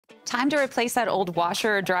Time to replace that old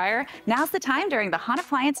washer or dryer? Now's the time during the Hahn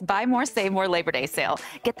Appliance Buy More, Save More Labor Day sale.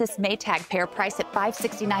 Get this Maytag pair priced at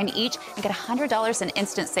 $569 each and get $100 in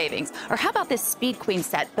instant savings. Or how about this Speed Queen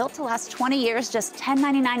set built to last 20 years, just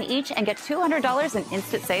 $10.99 each and get $200 in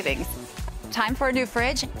instant savings. Time for a new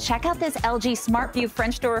fridge? Check out this LG SmartView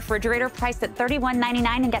French door refrigerator priced at $31.99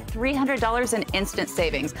 and get $300 in instant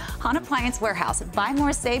savings. Hahn Appliance Warehouse. Buy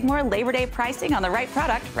more, save more Labor Day pricing on the right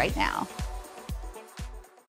product right now.